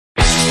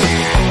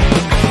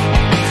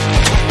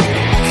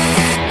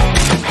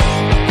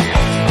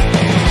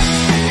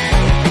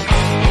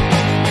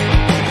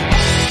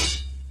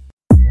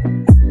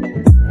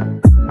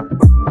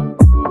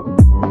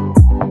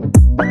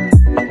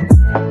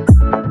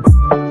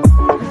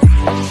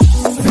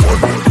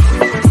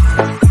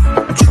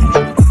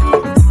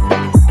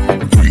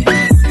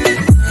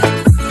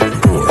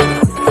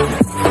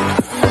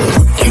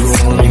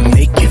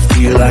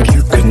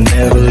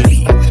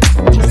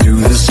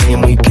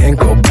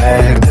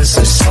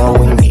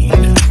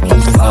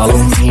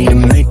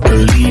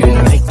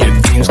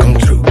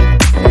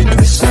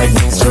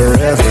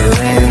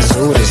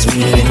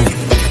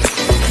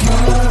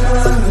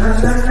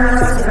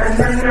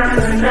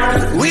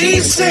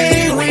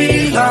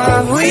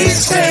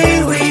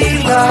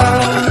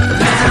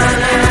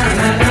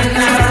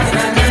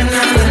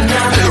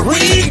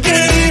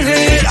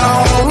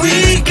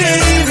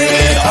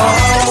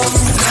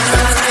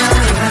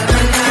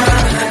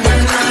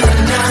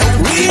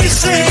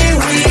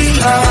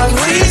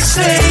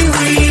say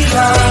we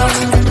love.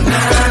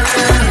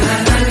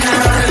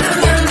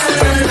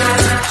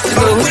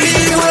 But we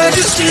were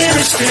just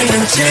innocent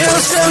until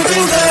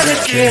something better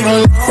came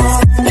along.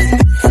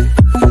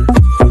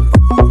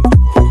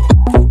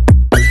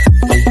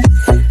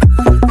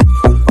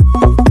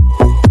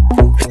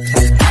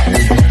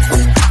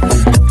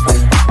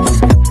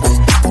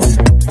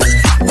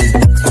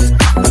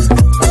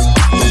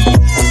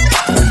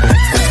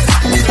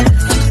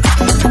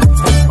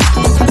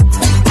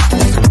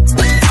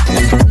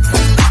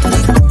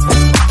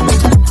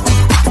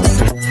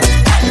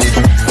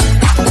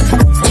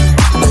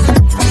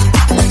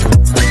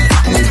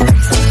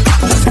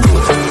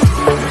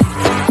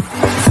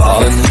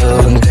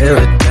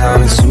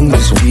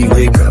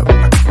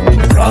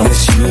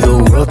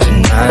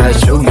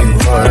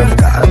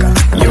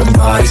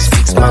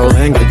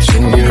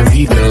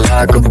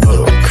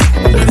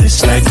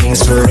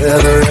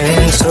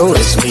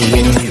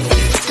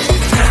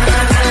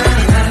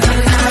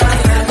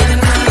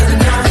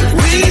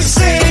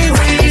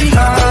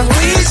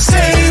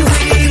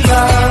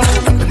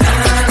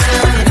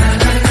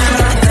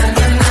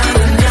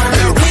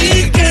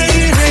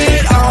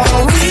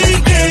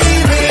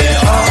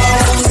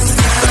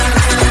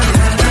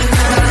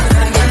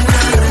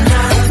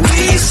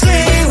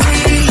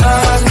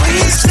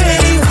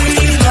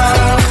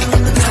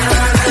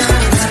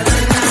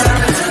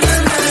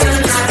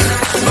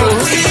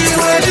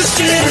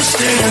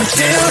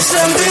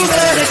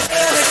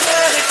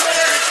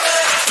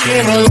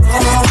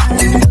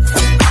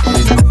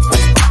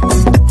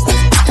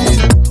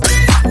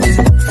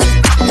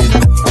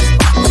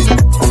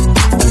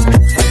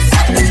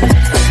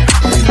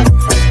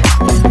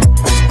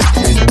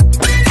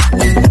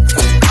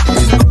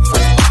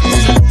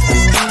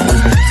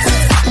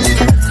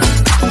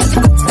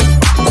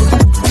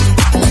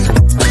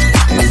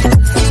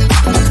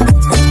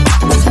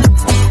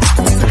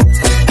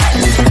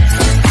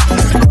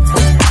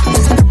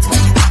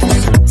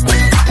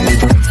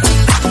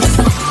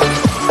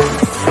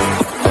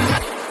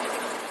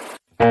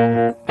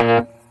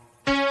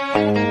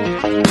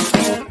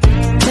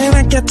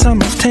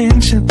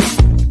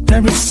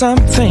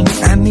 Something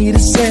I need to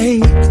say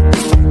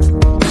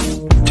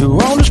to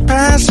all those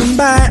passing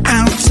by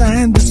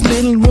outside this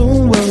little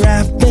room where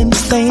I've been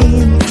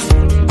staying.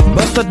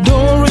 But the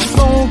door is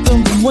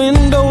open, the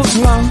window's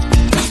locked.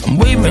 I'm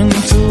waving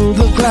through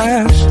the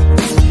glass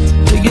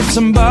to get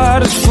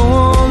somebody's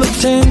full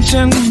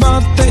attention,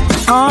 but they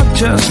all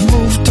just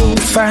move too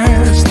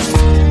fast.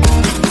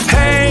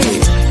 Hey,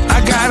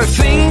 I got a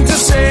thing to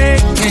say.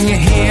 Can you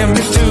hear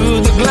me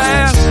through the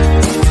glass?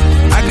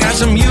 I got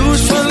some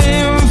useful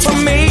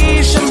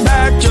information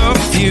about your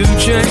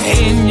future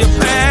and your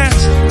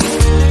past.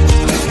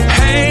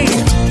 Hey,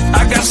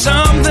 I got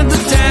something to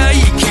tell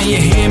you. Can you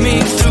hear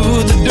me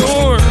through the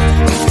door?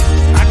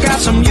 I got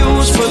some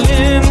useful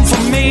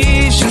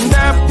information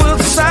that will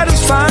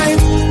satisfy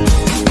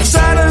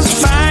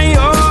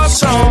your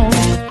soul.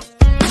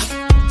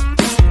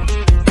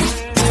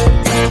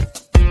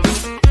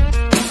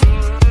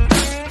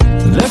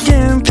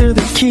 Looking through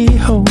the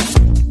keyhole.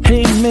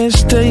 Hey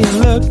mister, you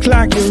look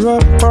like you're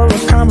up for a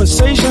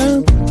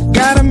conversation.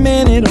 Got a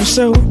minute or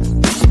so?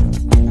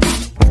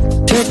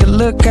 Take a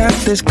look at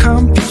this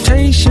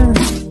computation.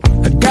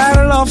 I got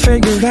it all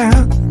figured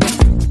out.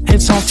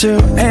 It's all 2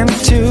 and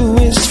 2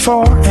 is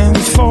 4 and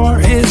 4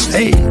 is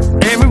 8.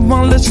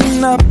 Everyone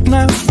listen up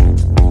now,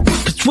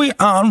 'cause we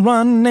are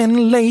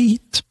running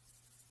late.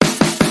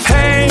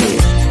 Hey,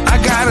 I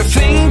got a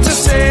thing to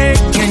say.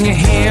 Can you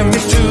hear me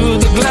through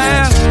the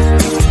glass?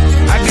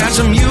 I got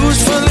some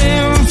useful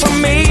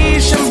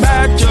information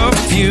about your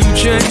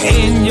future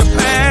and your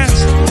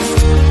past.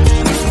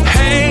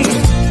 Hey,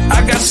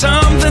 I got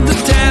something to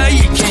tell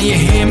you. Can you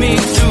hear me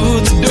through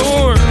the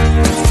door?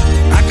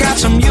 I got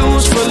some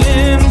useful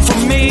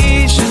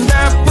information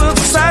that will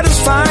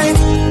satisfy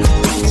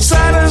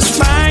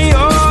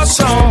your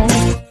soul.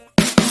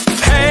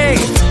 Hey,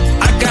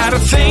 I got a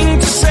thing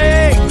to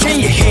say. Can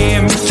you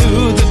hear me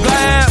through the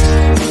glass?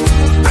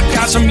 I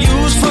got some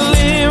useful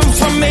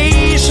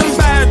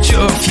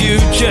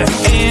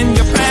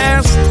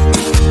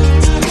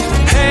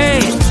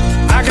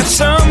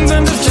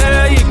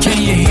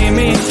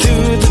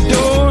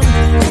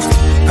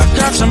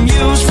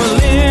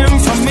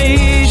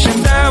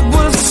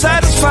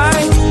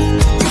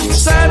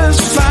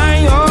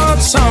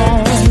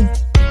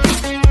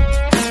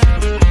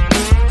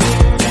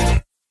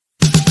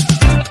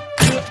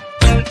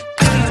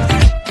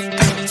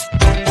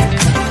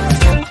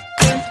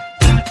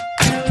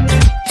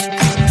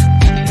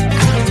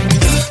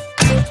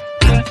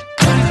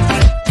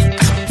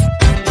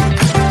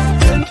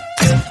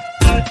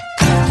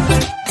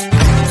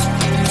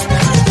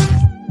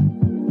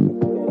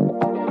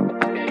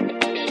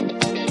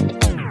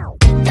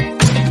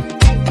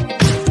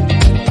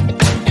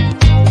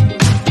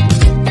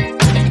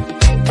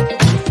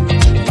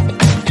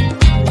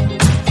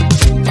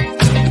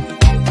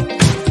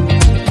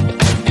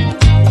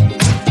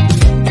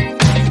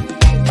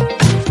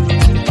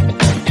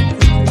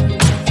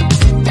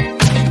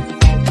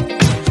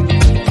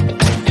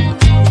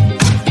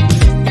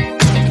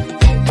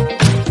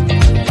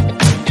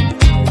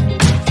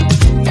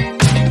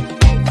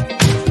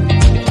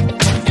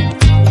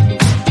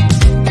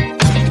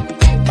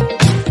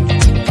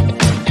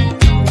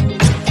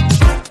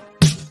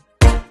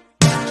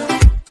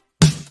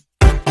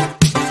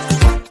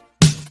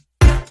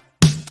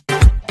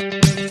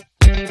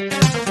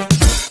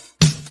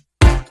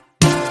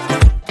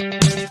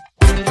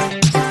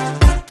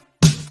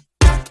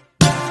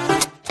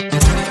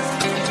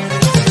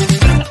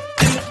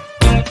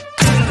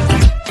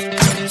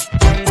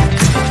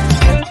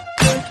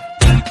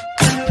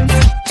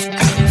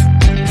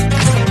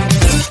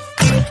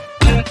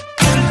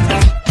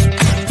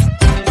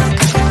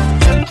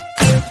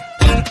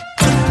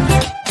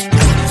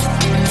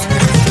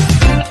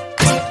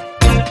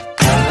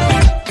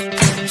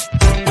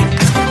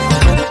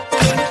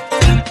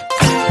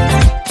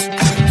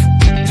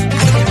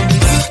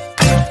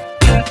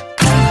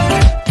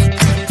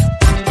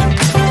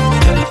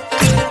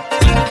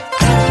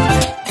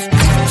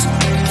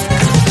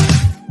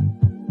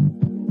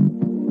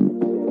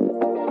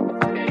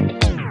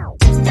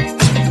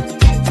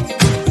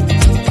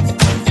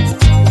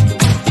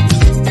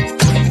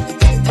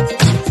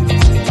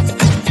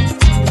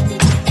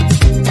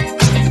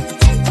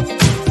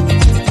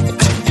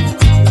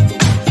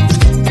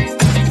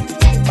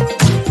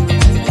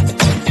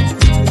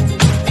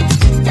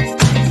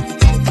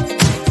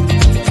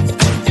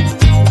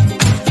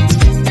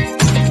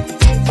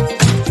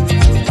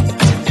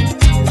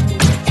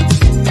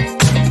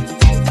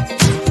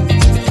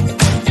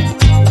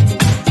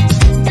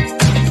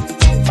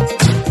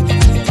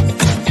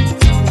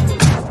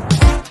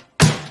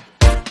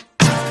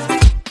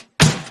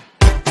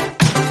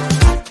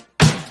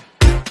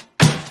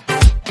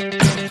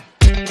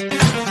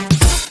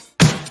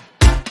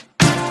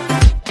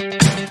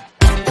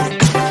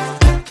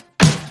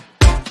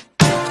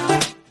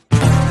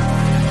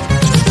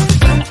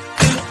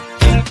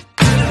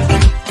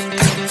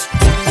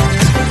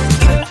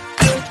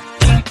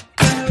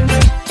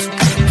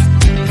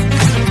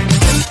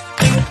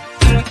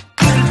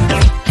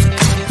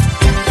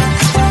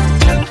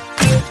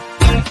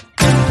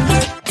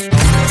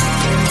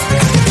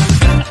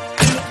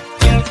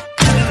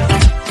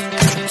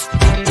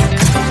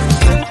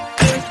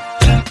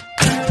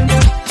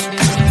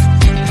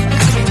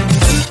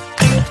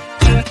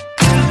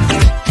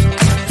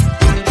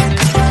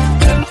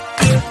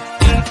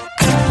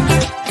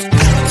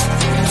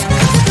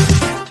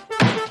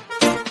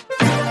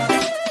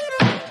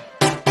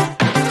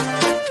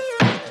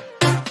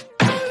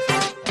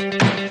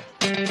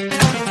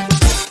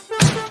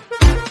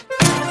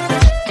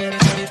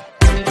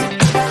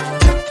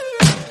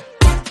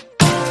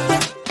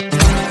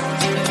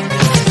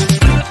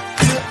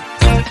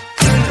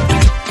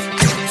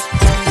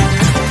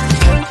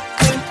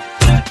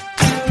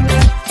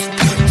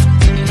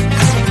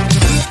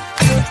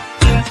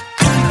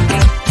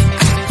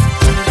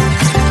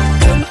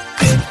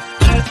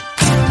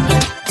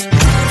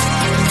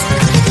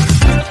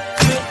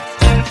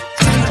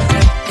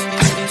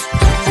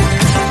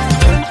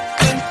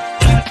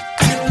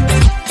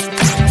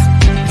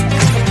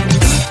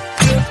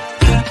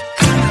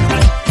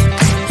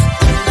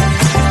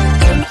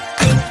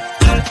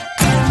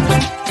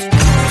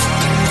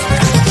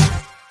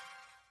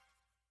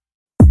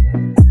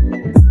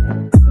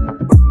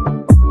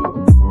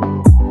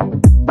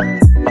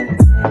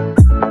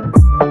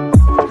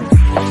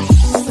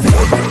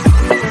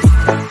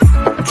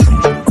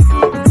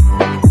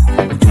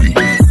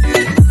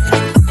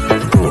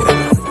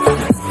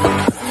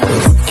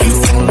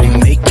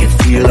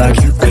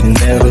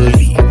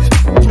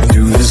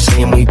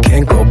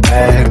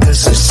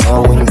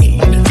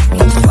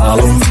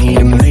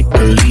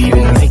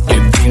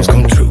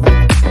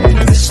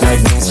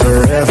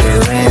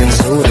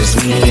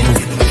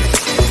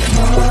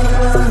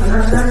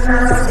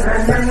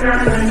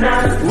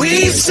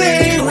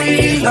say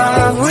we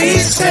love, we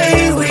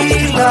say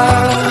we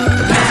love.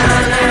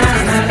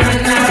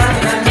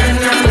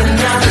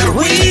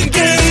 We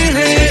gave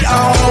it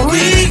all,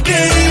 we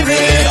gave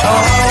it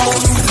all.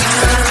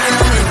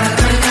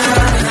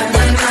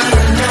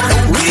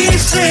 We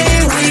say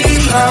we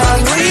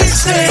love, we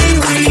say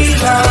we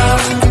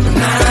love.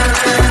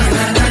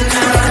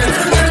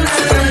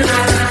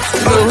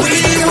 But we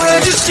were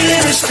just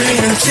chemistry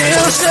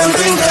until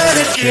something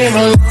better came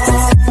along.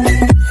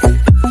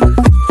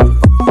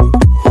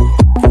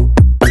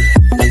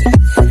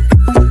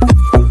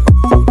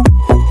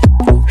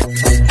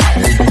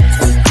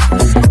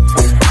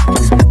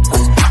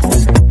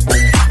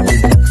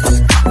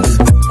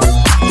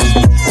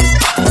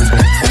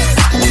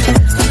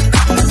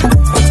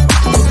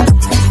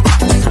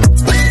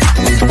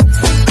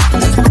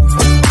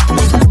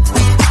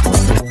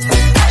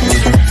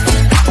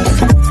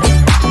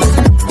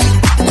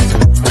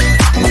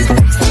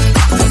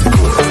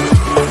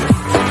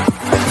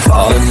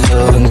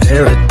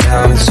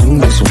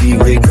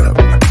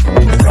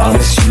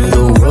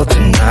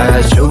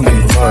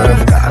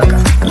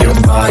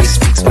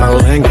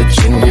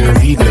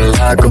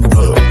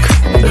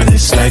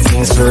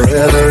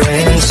 Forever,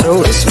 and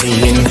so it's me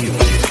and you.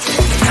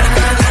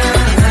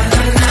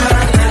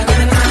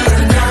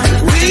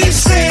 We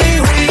say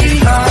we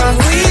love,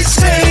 we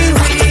say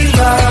we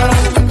love.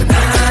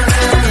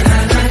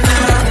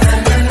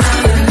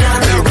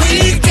 We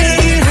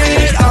gave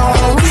it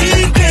all, we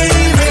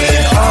gave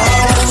it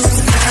all.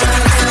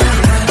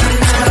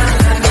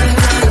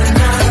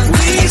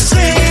 We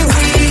say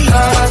we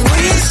love,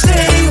 we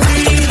say we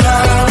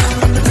love.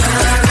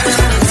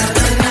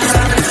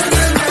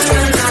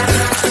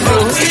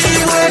 But we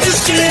were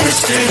just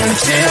chemistry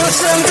until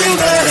something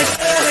better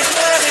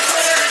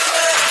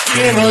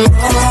came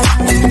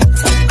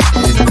along.